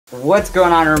What's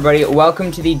going on, everybody?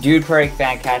 Welcome to the Dude Parade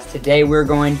Fancast. Today we're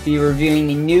going to be reviewing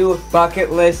the new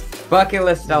bucket list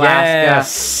Alaska.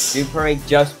 Yes. Dude Parade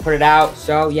just put it out,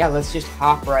 so yeah, let's just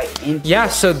hop right into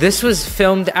it. So this was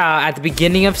filmed at the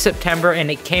beginning of September, and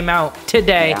it came out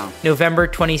today, November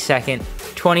 22nd,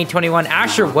 2021.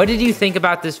 Asher, what did you think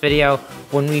about this video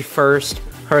when we first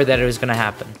heard that it was going to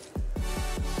happen?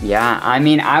 Yeah, I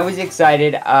mean, I was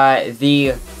excited.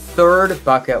 The third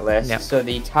bucket list, so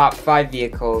the top 5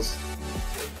 vehicles,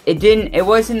 it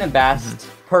wasn't the best.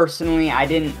 Personally, I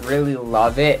didn't really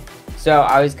love it, so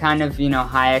I was kind of,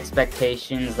 high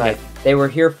expectations. Like, they were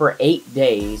here for 8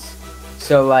 days,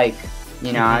 so like,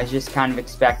 I was just kind of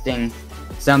expecting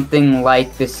something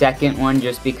like the second one,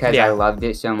 just because I loved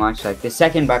it so much. Like, the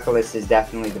second bucket list is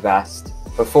definitely the best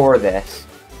before this.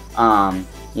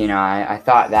 I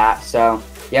thought that, so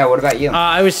yeah, what about you?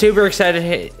 I was super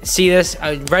excited to see this.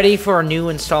 Ready for a new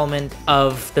installment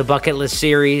of the bucket list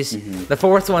series. The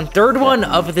third one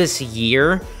of this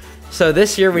year. So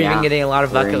this year we've been getting a lot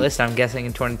of bucket lists. I'm guessing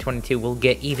in 2022 we'll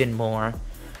get even more.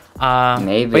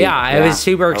 Maybe. But yeah, I was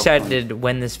super excited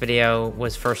when this video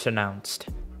was first announced.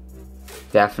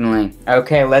 Definitely.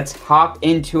 Okay, let's hop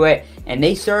into it. And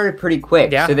they started pretty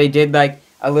quick. So they did like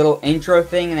a little intro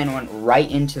thing and then went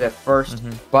right into the first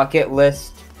bucket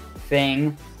list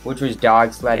thing, which was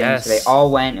dog sledding. So they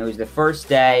all went. It was the first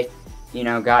day,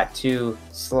 got to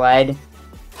sled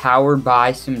powered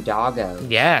by some doggos.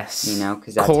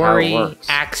 Because that's Corey how it works.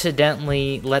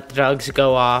 Accidentally let the dogs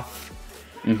go off.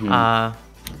 But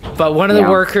one of the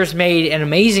workers made an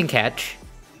amazing catch.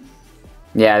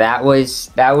 Yeah, that was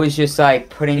just like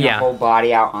putting the whole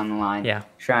body out on the line,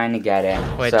 trying to get it.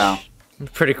 Which, so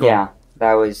pretty cool. Yeah,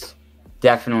 that was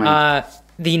definitely.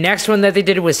 The next one that they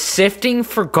did was sifting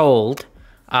for gold.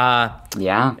 Ty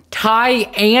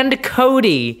and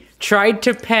Cody tried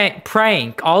to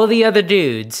prank all of the other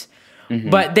dudes,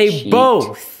 but they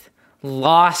both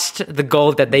lost the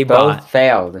gold that they bought. Both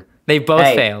failed. They both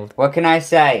failed. What can I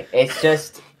say? It's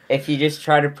just, if you just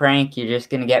try to prank, you're just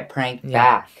going to get pranked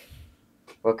back.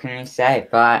 What can I say?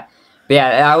 But yeah,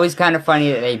 that was kind of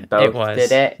funny that they both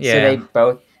did it. Yeah.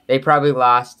 So they probably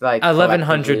lost like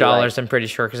 $1,100. I'm pretty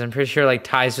sure, because I'm pretty sure like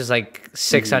Ty's was like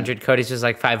 600, Cody's was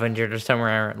like 500 or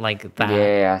somewhere like that.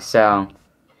 Yeah. So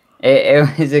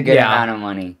it was a good amount of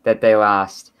money that they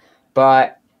lost.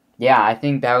 But yeah, I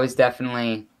think that was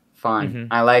definitely fun.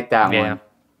 I like that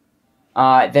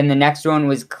one. Then the next one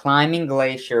was climbing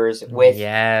glaciers with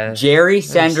Jerry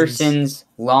Sanderson's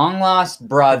long lost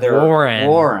brother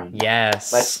Warren.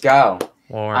 Let's go.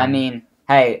 Warren. I mean,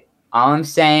 hey, all I'm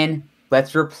saying,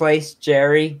 let's replace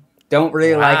Jerry. Don't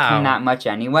really like him that much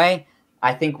anyway.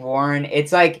 I think Warren,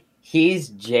 it's like he's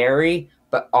Jerry,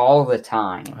 but all the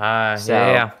time.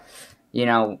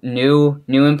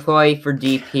 New employee for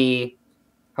DP.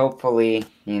 Hopefully,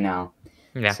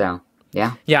 So,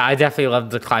 yeah. Yeah, I definitely love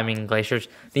the climbing glaciers.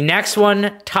 The next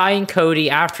one, Ty and Cody,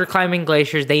 after climbing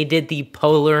glaciers, they did the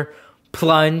polar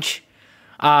plunge.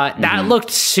 That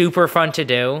looked super fun to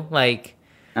do. Like,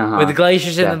 with the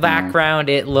glaciers in the background,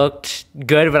 it looked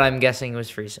good, but I'm guessing it was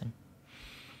freezing.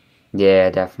 Yeah,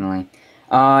 definitely.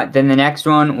 Then the next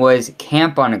one was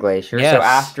camp on a glacier. So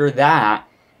after that,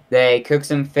 they cooked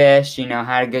some fish,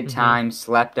 had a good time,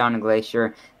 slept on a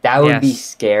glacier. That would be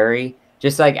scary.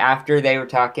 Just like after they were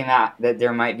talking about that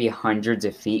there might be hundreds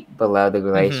of feet below the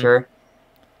glacier,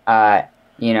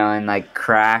 and like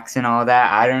cracks and all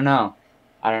that. I don't know.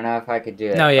 I don't know if I could do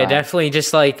it. No, yeah, definitely.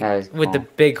 Just like with the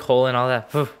big hole and all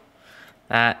that.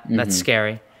 That's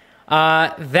scary.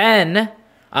 Then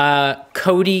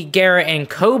Cody, Garrett, and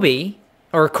Corey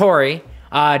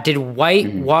did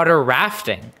white water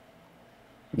rafting.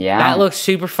 Yeah, that looked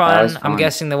super fun. I'm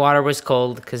guessing the water was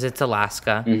cold because it's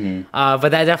Alaska. But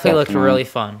that definitely looked really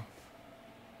fun.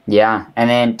 Yeah, and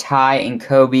then Ty and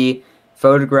Kobe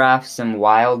photographed some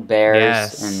wild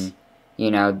bears and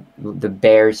the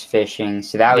bears fishing.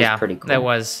 So that was pretty cool. That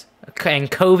was.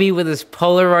 And Kobe with his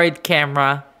Polaroid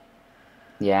camera.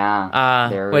 Which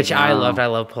I loved. I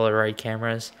love Polaroid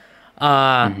cameras.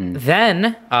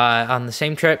 Then on the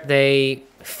same trip they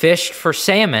fished for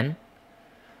salmon.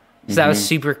 So that was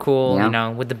super cool,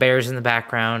 with the bears in the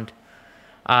background.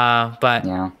 But,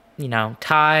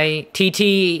 Ty, TT,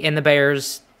 and the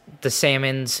bears, the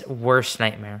salmon's worst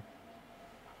nightmare.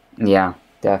 Yeah,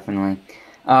 definitely.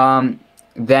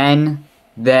 Then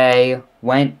they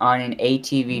went on an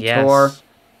ATV tour.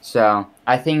 So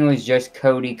I think it was just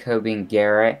Cody, Kobe, and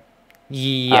Garrett.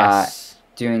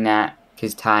 Doing that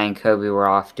because Ty and Kobe were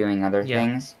off doing other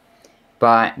things.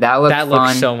 But that looked fun. That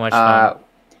looked so much fun.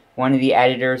 One of the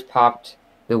editors popped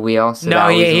the wheel. So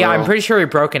I'm pretty sure he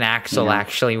broke an axle,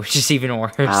 actually, which is even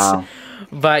worse.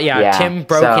 But yeah, Tim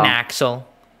broke an axle,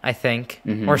 I think,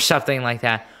 or something like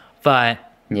that. But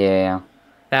yeah,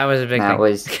 that was a big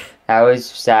thing. That was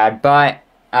sad, but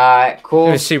cool.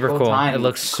 It was super cool. Time. It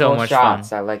looked so much shots.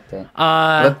 fun. I liked it.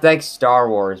 Looked like Star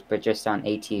Wars, but just on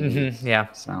ATVs. Yeah.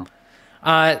 So.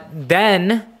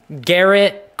 Then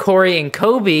Garrett, Corey, and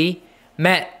Kobe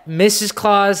met Mrs.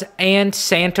 Claus and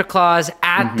Santa Claus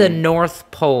at the North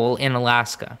Pole in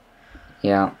Alaska.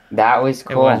 Yeah, that was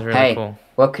cool. It was really cool.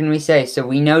 What can we say? So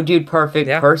we know Dude Perfect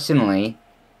personally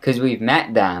because we've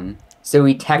met them. So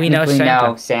we technically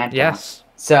know Santa. Yes.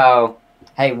 So,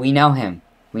 hey, we know him.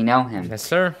 We know him. Yes,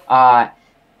 sir.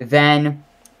 Then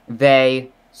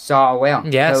they saw a whale.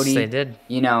 Yes, Cody, they did.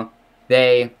 You know,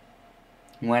 they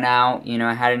went out, you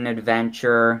know, had an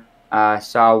adventure,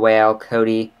 saw a whale.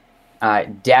 Cody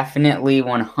definitely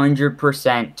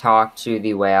 100% talked to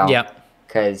the whale. Yep.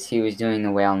 Because he was doing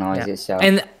the whale noises. Yep. So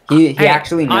and he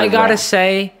actually knew I gotta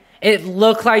say, it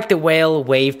looked like the whale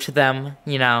waved to them,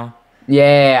 you know.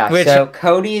 Yeah, so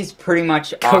Cody is pretty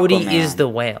much Cody Aquaman. is the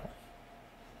whale.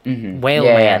 Mm-hmm. Whale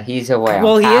man. Yeah, he's a whale.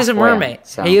 Well, he is a mermaid. Whale,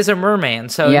 so. He is a merman,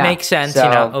 so it makes sense, you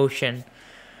know, ocean.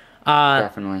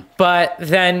 Definitely. But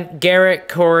then Garrett,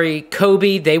 Corey,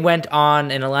 Kobe, they went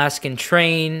on an Alaskan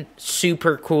train.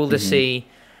 Super cool to see.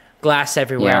 Glass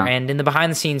everywhere. Yeah. And in the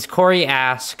behind the scenes, Corey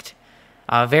asked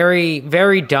a very,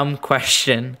 very dumb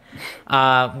question.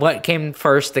 What came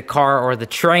first, the car or the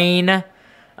train?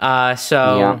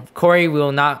 Corey, we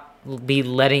will not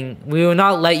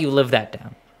let you live that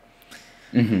down.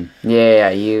 Yeah,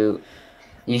 you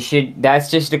should. That's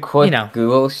just a quick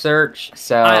Google search.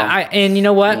 So and you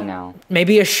know what?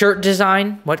 Maybe a shirt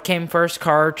design. What came first,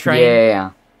 car or train?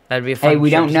 Yeah. That'd be a fun. Hey, we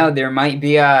don't know. There might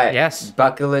be a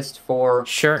bucket list for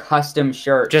custom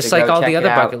shirts. Just like all the other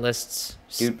bucket lists.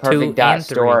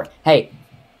 DudePerfect.store. Hey,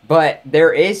 but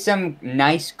there is some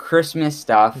nice Christmas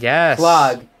stuff. Yes.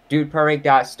 Plug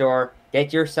DudePerfect.store.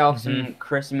 Get yourself some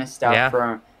Christmas stuff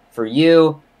for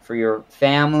you, for your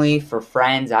family, for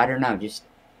friends. I don't know. Just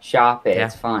shop it.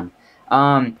 It's fun.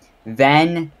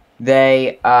 Then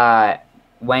they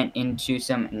went into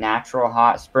some natural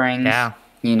hot springs. Yeah.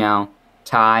 You know,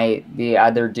 Ty, the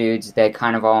other dudes, they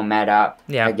kind of all met up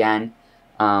again.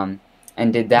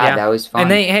 And did that. That was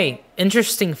fun. And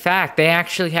interesting fact, they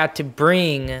actually had to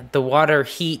bring the water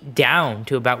heat down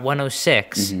to about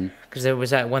 106 because it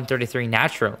was at 133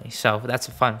 naturally. So that's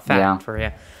a fun fact for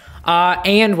you.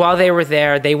 And while they were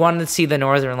there, they wanted to see the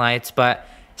Northern Lights, but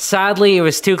sadly it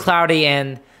was too cloudy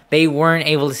and they weren't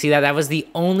able to see that. That was the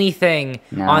only thing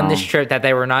on this trip that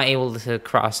they were not able to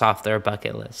cross off their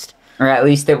bucket list. Or at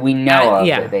least that we know of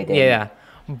that they did. Yeah.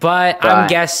 But I'm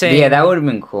guessing... Yeah, that would have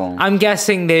been cool. I'm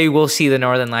guessing they will see the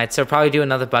Northern Lights. They'll probably do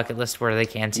another bucket list where they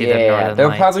can see the Northern Lights.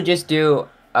 They'll probably just do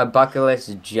a bucket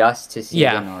list just to see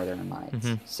the Northern Lights.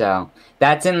 So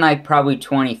that's in like probably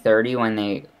 2030 when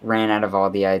they ran out of all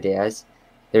the ideas.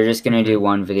 They're just going to do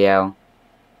one video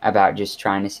about just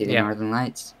trying to see the Northern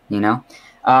Lights, you know?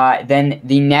 Then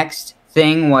the next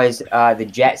thing was the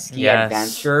jet ski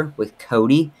adventure with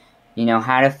Cody. You know,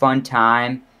 had a fun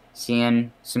time.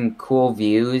 Seeing some cool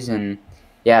views, and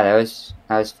that was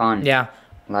fun. Yeah,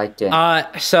 liked it.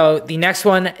 So the next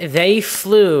one, they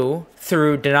flew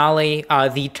through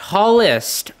Denali, the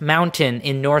tallest mountain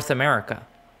in North America.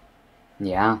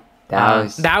 Yeah,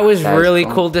 that was really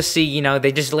cool to see. You know,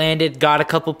 they just landed, got a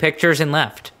couple pictures, and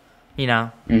left. You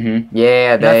know.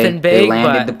 Yeah, nothing big. They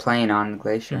landed the plane on the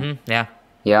glacier.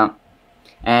 Yeah.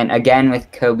 And again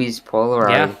with Kobe's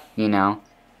Polaroid, you know.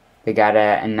 They got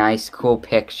a nice, cool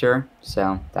picture,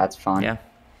 so that's fun. Yeah.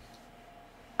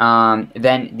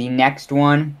 Then the next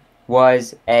one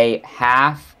was a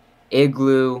half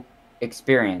igloo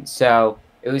experience. So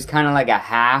it was kind of like a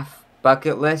half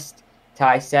bucket list.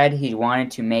 Ty said he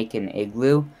wanted to make an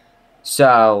igloo.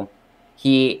 So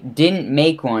he didn't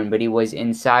make one, but he was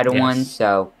inside of one,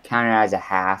 so counted as a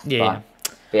half. Yeah.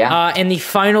 And the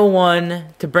final one,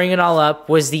 to bring it all up,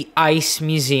 was the Ice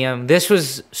Museum. This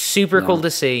was super cool to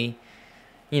see.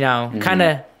 You know, kind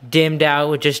of dimmed out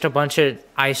with just a bunch of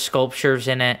ice sculptures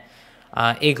in it.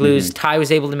 Igloos. Ty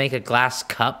was able to make a glass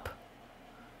cup,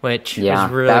 which was really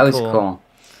cool. That was cool.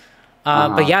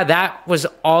 But yeah, that was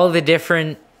all the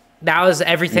different... That was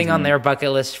everything on their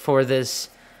bucket list for this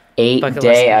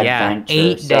 8-day adventure.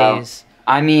 8 days.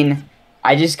 I mean,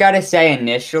 I just gotta say,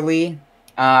 initially...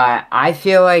 I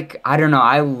feel like, I don't know,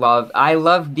 I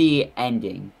love the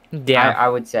ending. Yeah. I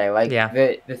would say. Like,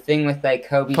 the thing with, like,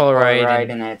 Kobe's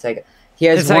Polaroid, and then it's like, he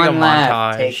has one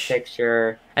left, takes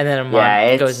picture. And then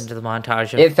it goes into the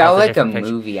montage. It felt like a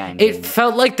movie ending. It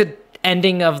felt like the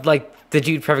ending of, like, the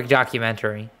Dude Perfect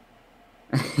documentary.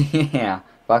 Yeah.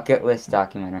 bucket list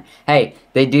documentary. Hey,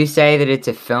 they do say that it's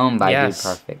a film by Dude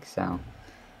Perfect, so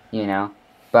you know.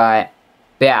 But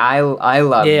yeah, I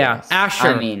love this. Asher.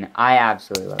 I mean, I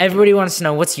absolutely love it. Everybody wants to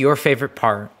know, what's your favorite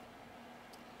part?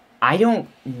 I don't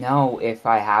know if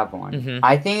I have one.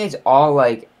 I think it's all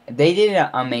like they did an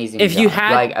amazing job. You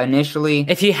had like initially,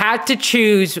 if you had to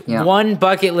choose one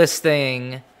bucket list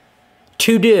thing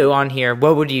to do on here,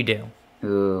 what would you do?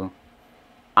 Ooh,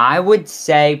 I would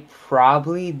say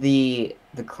probably the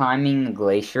climbing the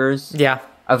glaciers. Yeah,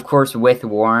 of course with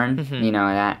Warren. You know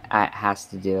that has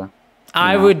to do.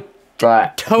 I would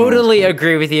totally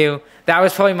agree with you. That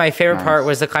was probably my favorite part.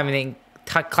 Was the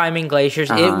climbing glaciers.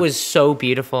 It was so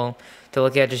beautiful to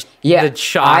look at. Just the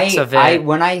shots of it.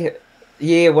 When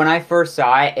I first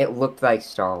saw it, it looked like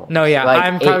Star Wars. No, yeah, like,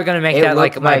 I'm probably gonna make that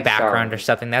like my background or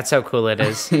something. That's how cool it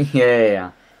is.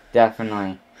 yeah,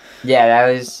 definitely. Yeah,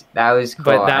 that was cool.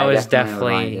 But that was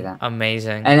definitely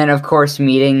amazing. And then of course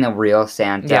meeting the real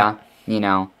Santa. Yeah. You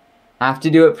know, I have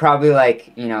to do it probably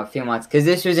like a few months because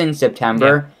this was in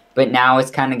September, but now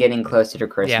it's kind of getting closer to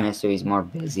Christmas, so he's more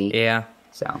busy. Yeah.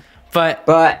 So.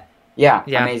 But yeah,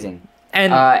 amazing.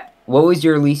 And what was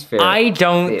your least favorite? I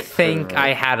don't think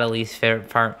I had a least favorite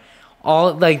part.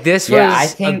 This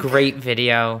was a great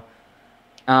video.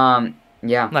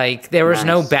 Yeah. Like there was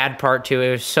no bad part to it.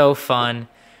 It was so fun.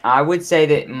 I would say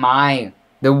that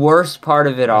the worst part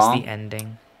of it all was the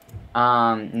ending.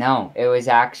 No, it was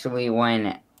actually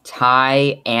when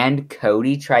Ty and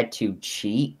Cody tried to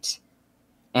cheat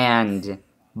and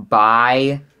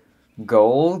buy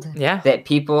gold that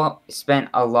people spent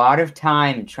a lot of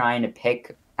time trying to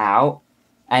pick out,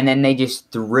 and then they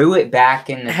just threw it back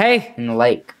in the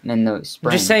lake, in the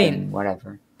spring. Just saying,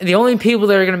 whatever. The only people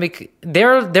that are gonna be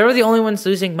they're the only ones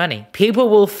losing money. People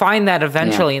will find that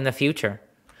eventually in the future.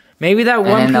 Maybe that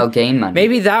one, and then they'll gain money.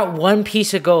 Maybe that one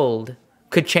piece of gold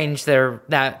could change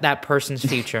that person's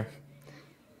future.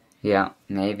 Yeah,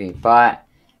 maybe, but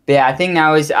yeah, I think that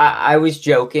was I was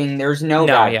joking. There's no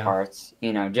bad parts,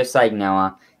 just like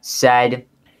Noah said.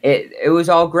 It was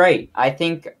all great. I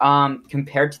think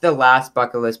compared to the last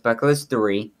bucket list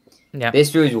 3,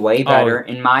 this was way better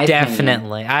in my opinion.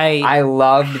 Definitely, I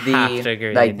loved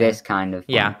this kind of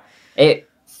fun. Yeah. It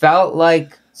felt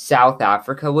like South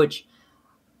Africa, which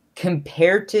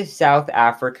compared to South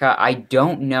Africa, I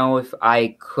don't know if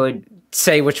I could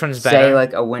say which one's better. Say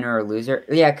like a winner or loser.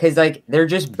 Yeah, because like they're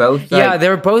just both.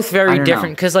 They're both very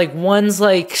different. Because like one's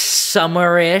like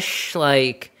summerish,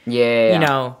 like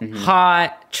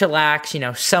hot,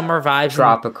 chillax, summer vibes.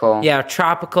 Tropical.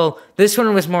 Tropical. This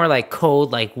one was more like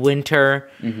cold, like winter.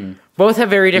 Both have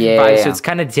very different vibes, so it's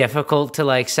kind of difficult to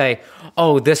like say,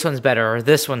 oh, this one's better or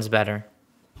this one's better.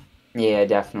 Yeah,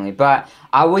 definitely. But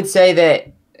I would say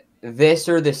that this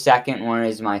or the second one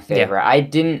is my favorite. I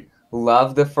didn't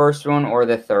love the first one or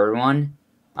the third one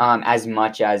as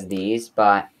much as these,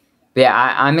 but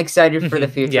I'm excited for the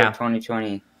future of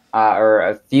 2020 or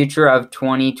a future of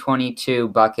 2022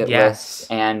 bucket lists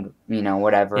and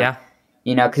whatever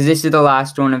because this is the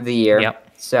last one of the year,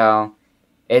 so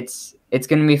it's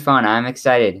gonna be fun. I'm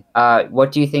excited.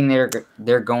 What do you think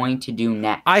they're going to do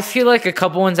next? I feel like a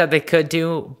couple ones that they could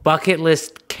do: bucket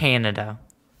list Canada,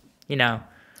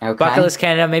 bucket list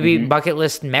Canada, maybe bucket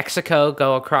list Mexico,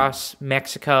 go across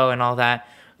Mexico and all that.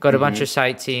 Go to a bunch of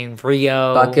sightseeing.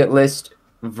 Rio. Bucket list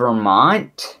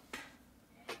Vermont.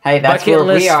 Hey, that's bucket where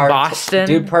list we are. Boston.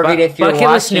 Dude, perfect if you're bucket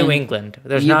watching. List New England.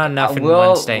 There's not enough in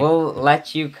one state. We'll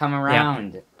let you come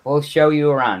around. Yeah. We'll show you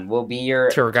around. We'll be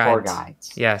your tour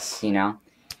guides. Yes.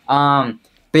 But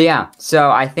yeah,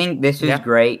 so I think this was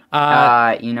great.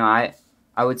 I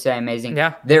would say amazing.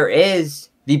 Yeah. There is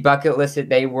the bucket list that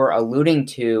they were alluding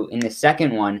to in the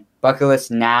second one, bucket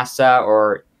list NASA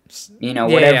or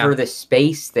whatever the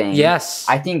space thing. Yes.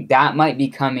 I think that might be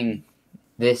coming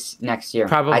this next year.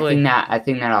 Probably. I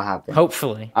think that'll happen.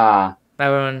 Hopefully. That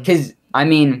one. Because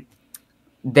we'll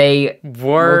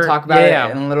talk about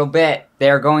it in a little bit.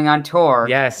 They're going on tour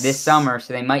this summer,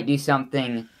 so they might do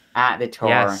something at the tour.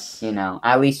 Yes.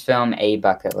 At least film a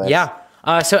bucket list. Yeah.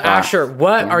 So Asher,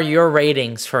 what are your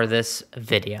ratings for this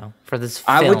video? For this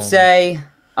film? I would say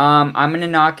I'm gonna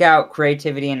knock out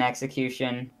creativity and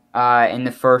execution in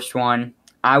the first one.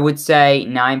 I would say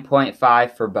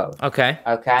 9.5 for both. Okay.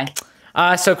 Okay.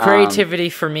 So creativity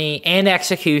for me and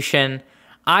execution,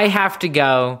 I have to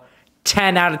go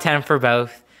 10 out of 10 for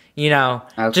both.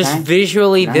 Just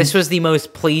visually, this was the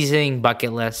most pleasing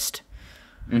bucket list.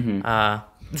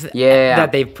 That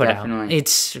they've put out.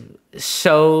 It's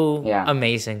so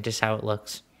amazing just how it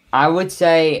looks. I would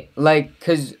say,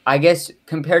 because I guess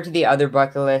compared to the other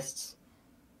bucket lists,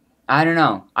 I don't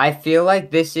know. I feel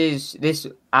like this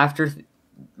after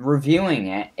reviewing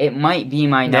it, it might be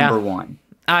my number one.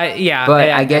 Yeah. But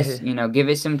I guess, give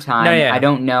it some time. No, yeah. I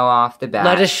don't know off the bat.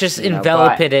 Let us just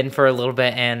envelop it in for a little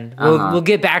bit, and we'll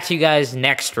get back to you guys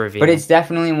next review. But it's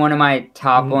definitely one of my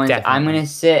top ones. Definitely. I'm going to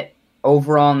sit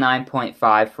overall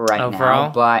 9.5 for right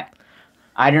now. But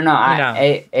I don't know.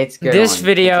 It's good. This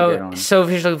video, so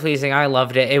visually pleasing. I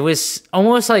loved it. It was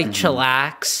almost like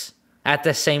chillax at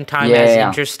the same time as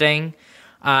interesting.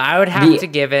 I would have to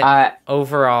give it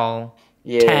overall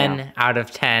 10 out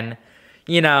of 10.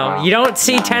 You don't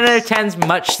see 10 out of 10s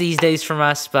much these days from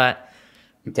us, but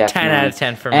definitely. 10 out of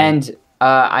 10 for me. And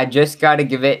I just got to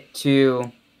give it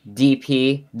to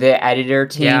DP, the editor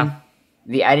team. Yeah.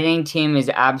 The editing team is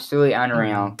absolutely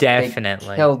unreal. Definitely.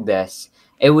 They killed this.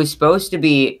 It was supposed to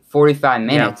be 45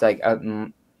 minutes. Like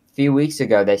a few weeks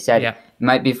ago, they said it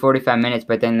might be 45 minutes,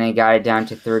 but then they got it down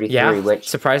to 33, which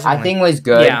surprisingly I think was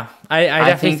good. Yeah, I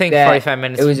definitely think 45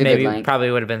 minutes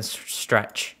probably would have been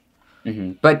stretch.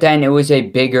 But then it was a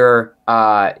bigger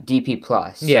DP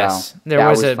plus. So yes, that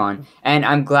was fun, and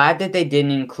I'm glad that they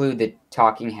didn't include the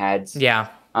talking heads. Yeah,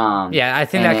 I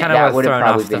think that kind of would have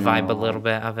thrown off the vibe a little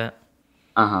bit of it.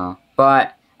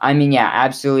 But I mean,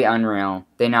 absolutely unreal.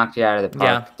 They knocked it out of the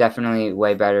park. Yeah. Definitely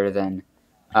way better than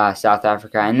South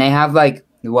Africa, and they have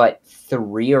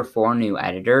 3 or 4 new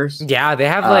editors. Yeah, they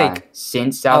have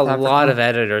since South Africa. A lot of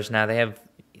editors now. They have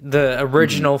the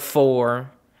original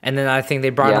 4. And then I think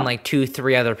they brought in 2,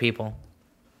 3 other people.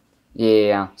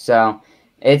 Yeah. So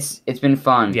it's been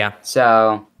fun. Yeah.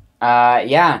 So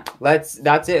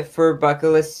that's it for Bucket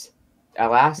List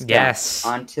Alaska. Yes.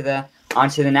 On to the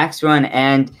next one,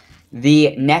 and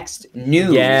the next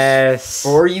news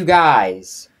for you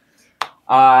guys.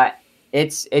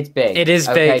 It's big. It is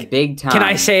big. Big time. Can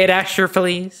I say it extra,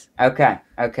 please? Okay.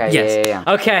 Yes. Yeah.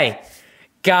 Okay,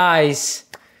 guys.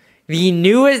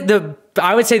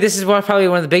 I would say this is probably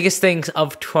one of the biggest things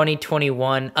of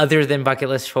 2021, other than Bucket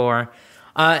List 4.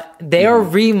 They are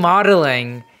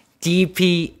remodeling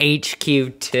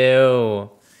DPHQ 2.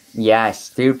 Yes,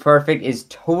 Dude Perfect is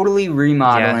totally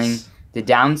remodeling the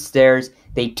downstairs.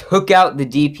 They took out the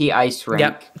DP ice rink.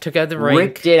 Yep, took out the rink.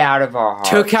 Ripped it out of our hearts.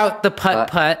 Took out the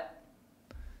putt-putt.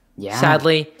 Yeah,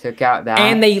 sadly. Took out that.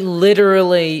 And they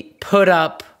literally put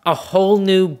up a whole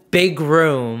new big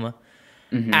room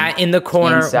in the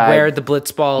corner where the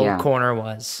blitzball corner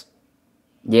was.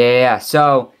 Yeah.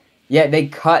 So, they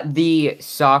cut the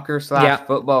soccer /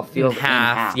 football field in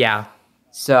half. Yeah.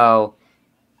 So,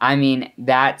 I mean,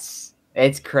 it's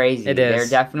crazy. It is. They're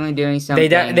definitely doing something.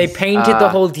 They painted the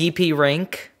whole DP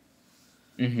rink.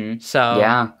 So.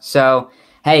 Yeah. So,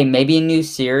 hey, maybe a new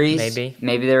series.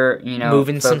 Maybe they're,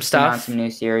 moving some stuff on some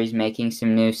new series, making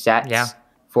some new sets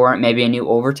for it. Maybe a new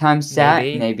overtime set.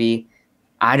 Maybe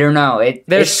I don't know.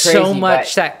 There's it's crazy, so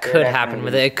much that could happen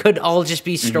with it. It could all just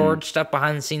be storage stuff,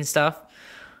 behind the scenes stuff.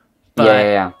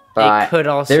 But But it could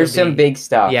also there's some big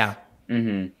stuff. Yeah.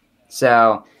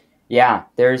 So,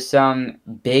 there's some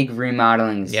big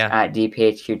remodelings at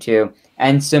DPHQ2.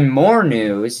 And some more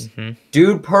news.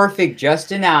 Dude Perfect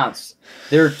just announced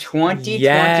their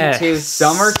 2022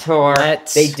 summer tour.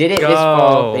 They did it this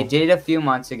fall. They did it a few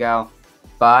months ago.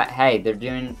 But, hey, they're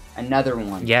doing another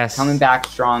one. Yes. Coming back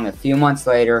strong a few months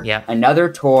later. Another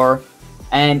tour.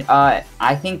 And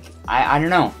I think, I don't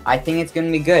know. I think it's going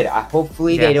to be good.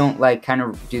 Hopefully they don't, kind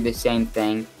of do the same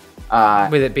thing.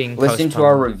 With it being listen to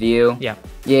our review.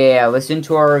 Listen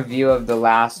to our review of the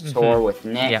last tour with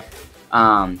Nick.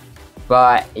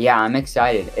 But, I'm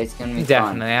excited. It's going to be fun.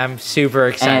 Definitely. I'm super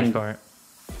excited for it.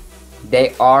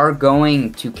 They are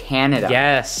going to Canada.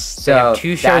 Yes. So they have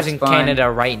 2 shows in Canada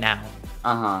right now.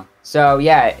 So,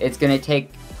 it's going to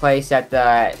take place at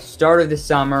the start of the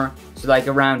summer. So,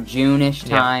 around June-ish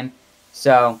time.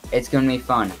 So, it's going to be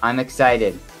fun. I'm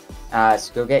excited. So,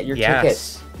 go get your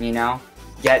tickets,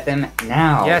 Get them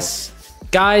now. Yes.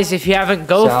 Guys, if you haven't,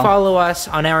 follow us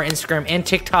on our Instagram and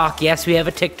TikTok. Yes, we have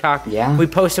a TikTok. We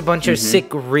post a bunch of sick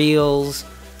reels,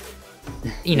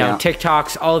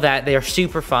 TikToks, all that. They are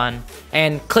super fun.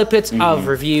 And clippets of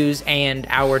reviews and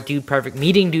our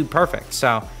meeting Dude Perfect.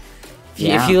 So,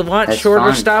 if you want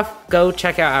shorter stuff, go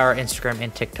check out our Instagram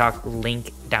and TikTok.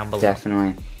 Link down below.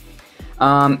 Definitely.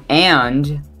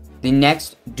 And the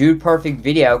next Dude Perfect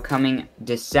video coming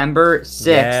December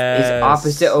 6th is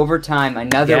Opposite Overtime,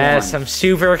 another one. Yes, I'm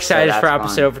super excited for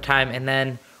Opposite Overtime. And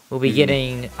then we'll be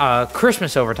getting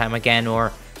Christmas Overtime again,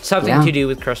 or something to do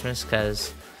with Christmas,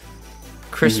 because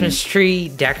Christmas tree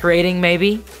decorating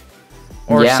maybe?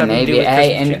 Or something maybe. To do with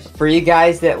and for you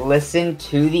guys that listen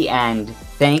to the end,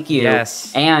 thank you.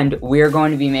 Yes. And we're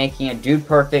going to be making a Dude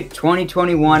Perfect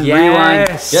 2021 rewind,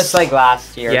 just like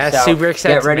last year. Yes, so super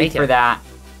excited get ready for that.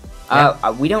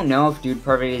 We don't know if Dude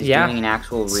Perfect is doing an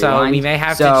actual rewind. So we may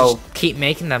have to just keep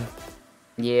making them.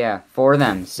 Yeah, for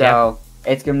them. So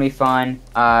it's gonna be fun.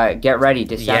 Get ready,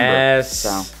 December. Yes.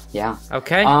 So yeah.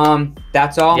 Okay.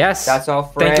 That's all. Yes. That's all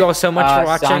for Thank you all so much for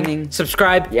watching.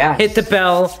 Subscribe. Yes. Hit the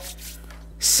bell.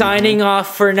 Signing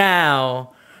off for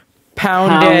now.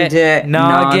 Pound it.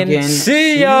 Noggin.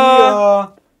 See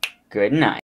ya. Good night.